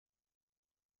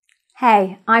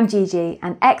Hey, I'm Gigi,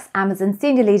 an ex-Amazon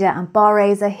senior leader and bar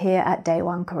raiser here at Day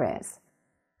One Careers.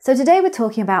 So today we're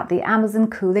talking about the Amazon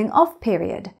cooling off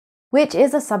period, which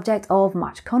is a subject of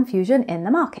much confusion in the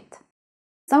market.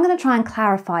 So I'm going to try and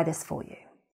clarify this for you.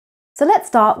 So let's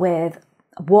start with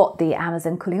what the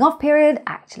Amazon cooling off period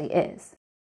actually is.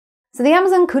 So the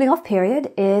Amazon cooling off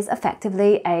period is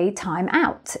effectively a time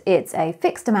out. It's a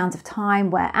fixed amount of time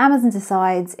where Amazon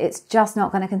decides it's just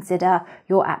not going to consider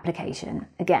your application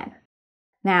again.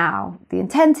 Now, the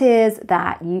intent is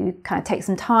that you kind of take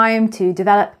some time to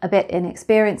develop a bit in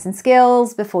experience and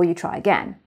skills before you try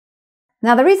again.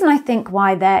 Now, the reason I think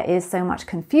why there is so much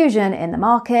confusion in the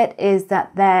market is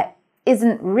that there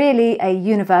isn't really a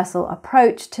universal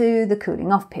approach to the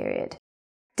cooling off period.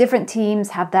 Different teams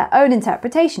have their own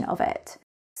interpretation of it.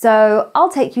 So I'll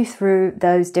take you through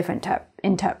those different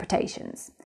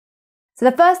interpretations. So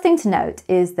the first thing to note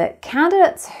is that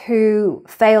candidates who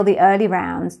fail the early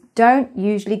rounds don't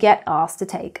usually get asked to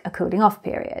take a cooling off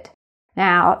period.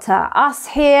 Now, to us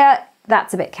here,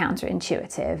 that's a bit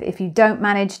counterintuitive. If you don't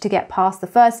manage to get past the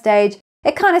first stage,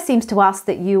 it kind of seems to us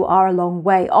that you are a long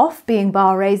way off being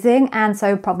bar raising and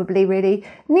so probably really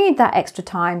need that extra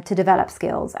time to develop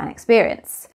skills and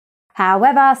experience.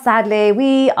 However, sadly,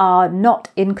 we are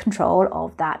not in control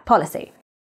of that policy.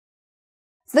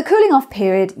 So the cooling off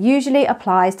period usually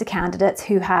applies to candidates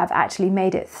who have actually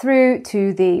made it through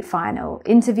to the final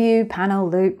interview, panel,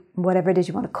 loop, whatever it is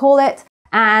you want to call it,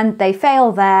 and they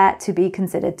fail there to be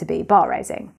considered to be bar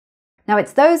raising. Now,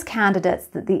 it's those candidates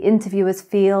that the interviewers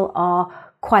feel are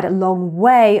quite a long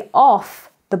way off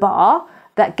the bar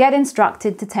that get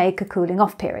instructed to take a cooling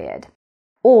off period.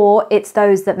 Or it's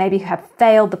those that maybe have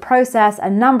failed the process a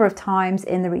number of times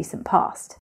in the recent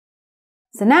past.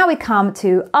 So now we come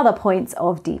to other points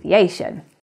of deviation.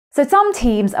 So some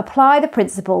teams apply the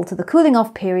principle to the cooling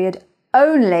off period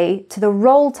only to the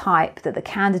role type that the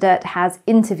candidate has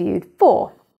interviewed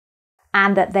for,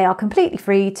 and that they are completely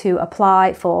free to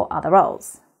apply for other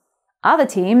roles. Other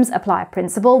teams apply a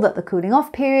principle that the cooling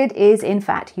off period is in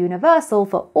fact universal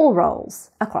for all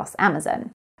roles across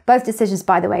Amazon. Both decisions,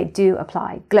 by the way, do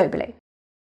apply globally.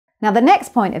 Now, the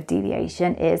next point of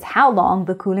deviation is how long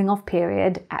the cooling off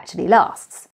period actually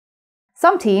lasts.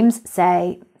 Some teams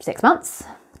say 6 months,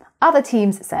 other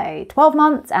teams say 12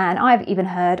 months, and I've even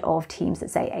heard of teams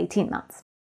that say 18 months.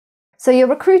 So your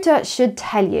recruiter should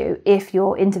tell you if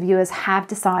your interviewers have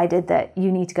decided that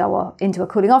you need to go into a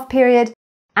cooling off period.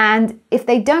 And if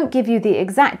they don't give you the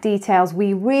exact details,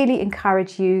 we really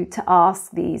encourage you to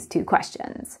ask these two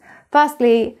questions.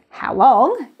 Firstly, how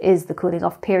long is the cooling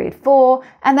off period for?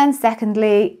 And then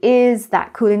secondly, is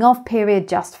that cooling off period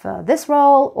just for this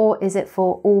role or is it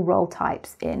for all role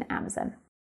types in Amazon?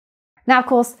 Now, of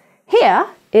course, here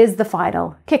is the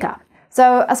final kicker.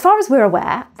 So as far as we're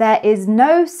aware, there is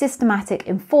no systematic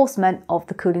enforcement of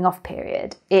the cooling off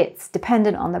period. It's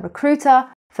dependent on the recruiter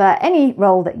for any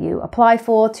role that you apply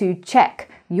for to check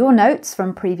your notes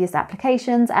from previous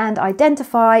applications and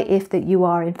identify if that you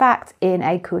are in fact in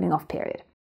a cooling off period.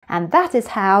 And that is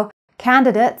how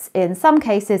candidates in some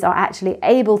cases are actually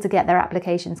able to get their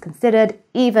applications considered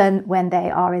even when they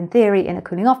are in theory in a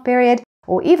cooling off period,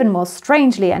 or even more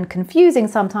strangely and confusing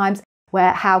sometimes,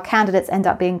 where how candidates end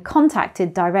up being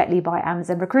contacted directly by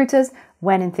Amazon recruiters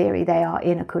when in theory they are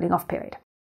in a cooling off period.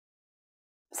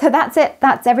 So that's it.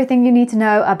 That's everything you need to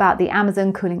know about the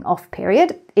Amazon cooling off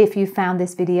period. If you found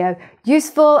this video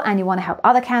useful and you want to help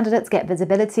other candidates get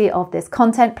visibility of this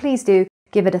content, please do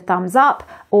give it a thumbs up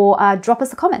or drop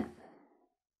us a comment.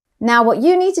 Now, what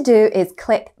you need to do is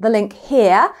click the link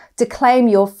here to claim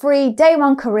your free Day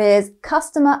One Careers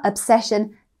Customer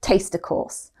Obsession Taster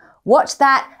course. Watch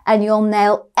that and you'll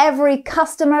nail every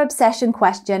customer obsession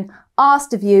question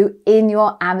asked of you in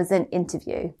your Amazon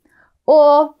interview.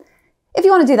 Or if you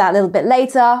want to do that a little bit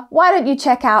later, why don't you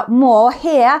check out more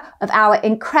here of our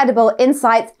incredible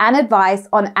insights and advice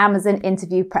on Amazon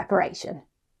interview preparation.